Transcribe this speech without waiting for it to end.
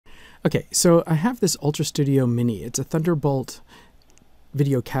Okay, so I have this UltraStudio Mini. It's a Thunderbolt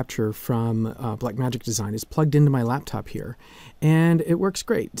video capture from Black Magic Design. It's plugged into my laptop here, and it works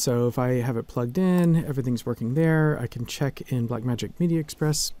great. So if I have it plugged in, everything's working there. I can check in Black Magic Media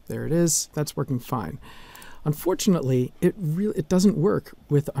Express. There it is. That's working fine. Unfortunately, it doesn't work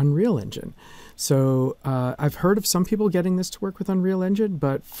with Unreal Engine. So I've heard of some people getting this to work with Unreal Engine,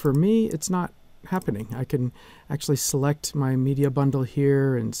 but for me, it's not happening. I can actually select my media bundle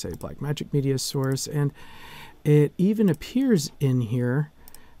here and say Black Magic Media Source, and it even appears in here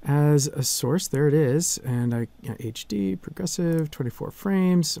as a source. There it is, and HD, progressive, 24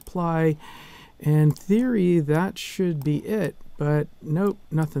 frames, apply. In theory, that should be it, but nope,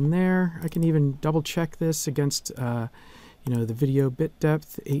 nothing there. I can even double check this against the video bit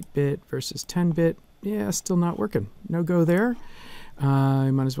depth, 8-bit versus 10-bit. Yeah, still not working. No go there. I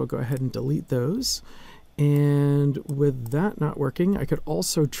might as well go ahead and delete those. And with that not working, I could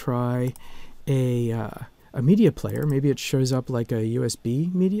also try a media player. Maybe it shows up like a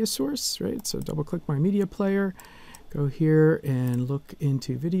USB media source, right? So double click my media player, go here and look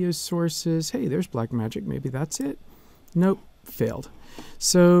into video sources. Hey, there's Black Magic. Maybe that's it. Nope, failed.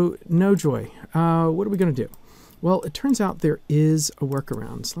 So no joy. What are we going to do? Well, it turns out there is a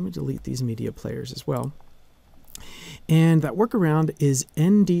workaround. So let me delete these media players as well. And that workaround is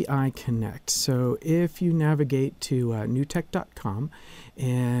NDI Connect. So if you navigate to newtek.com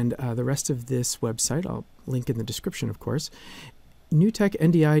and the rest of this website, I'll link in the description, of course, Newtek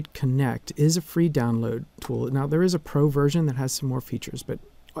NDI Connect is a free download tool. Now, there is a pro version that has some more features, but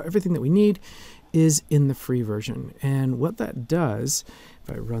everything that we need is in the free version. And what that does,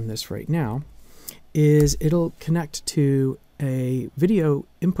 if I run this right now, is it'll connect to a video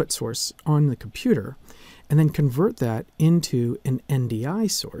input source on the computer and then convert that into an NDI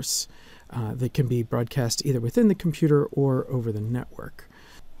source that can be broadcast either within the computer or over the network.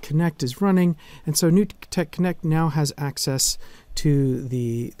 Connect is running, and so Newtek Connect now has access to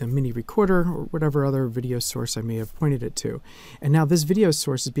the mini recorder or whatever other video source I may have pointed it to. And now this video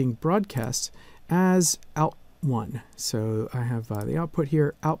source is being broadcast as out1. So I have the output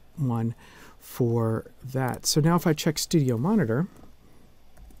here, out1 for that. So now if I check Studio Monitor,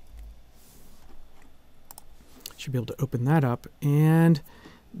 should be able to open that up, and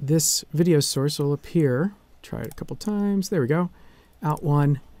this video source will appear. Try it a couple times. There we go.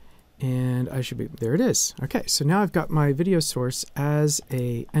 Out1, and I should be, there it is. Okay, so now I've got my video source as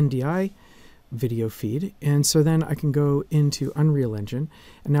a NDI video feed, and so then I can go into Unreal Engine,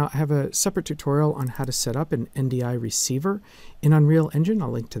 and now I have a separate tutorial on how to set up an NDI receiver in Unreal Engine. I'll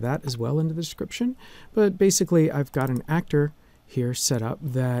link to that as well in the description. But basically, I've got an actor here set up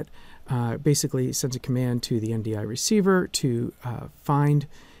that basically sends a command to the NDI receiver to find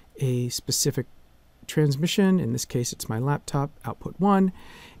a specific transmission. In this case, it's my laptop, output 1,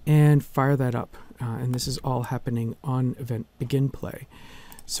 and fire that up. And this is all happening on event begin play.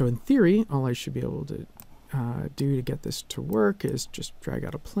 So in theory, all I should be able to do to get this to work is just drag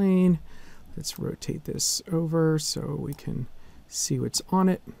out a plane. Let's rotate this over so we can see what's on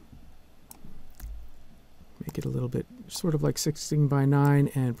it. Make it a little bit sort of like 16 by 9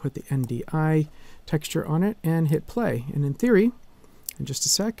 and put the NDI texture on it and hit play. And in theory, in just a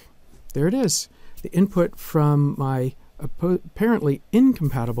sec, there it is. The input from my apparently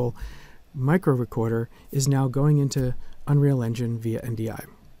incompatible micro recorder is now going into Unreal Engine via NDI.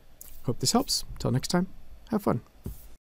 Hope this helps. Till next time, have fun.